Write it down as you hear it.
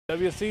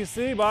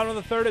WCC, bottom of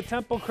the third at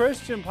Temple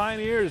Christian.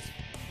 Pioneers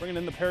bringing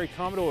in the Perry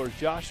Commodores.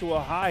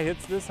 Joshua High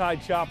hits this high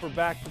chopper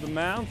back to the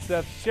mound.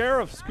 Seth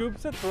Sheriff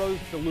scoops it, throws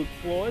to Luke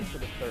Floyd for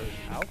the third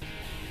out.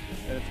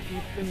 And it's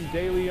Ethan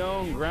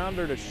DeLeon,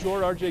 grounder to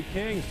short. RJ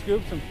King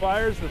scoops and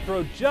fires. The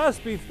throw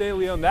just beats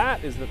DeLeon.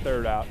 That is the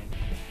third out.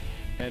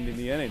 Ending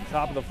the inning.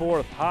 Top of the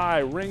fourth, High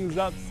rings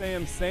up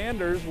Sam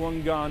Sanders.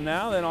 One gone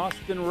now. Then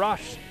Austin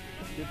Rush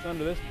gets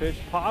under this pitch,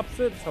 pops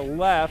it to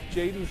left.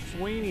 Jaden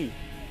Sweeney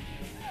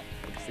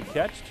makes the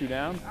catch, two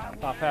down,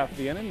 top half of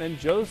the inning. Then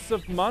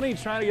Joseph Money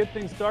trying to get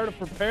things started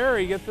for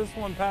Perry. Gets this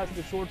one past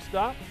the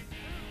shortstop.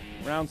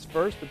 Rounds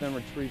first, but then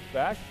retreats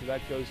back. So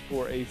that goes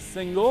for a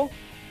single.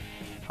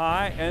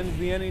 High ends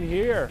the inning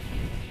here.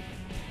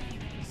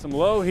 Some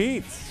low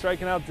heats,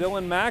 striking out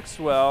Dylan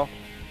Maxwell.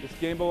 This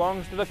game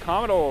belongs to the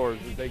Commodores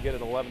as they get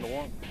it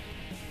 11-1.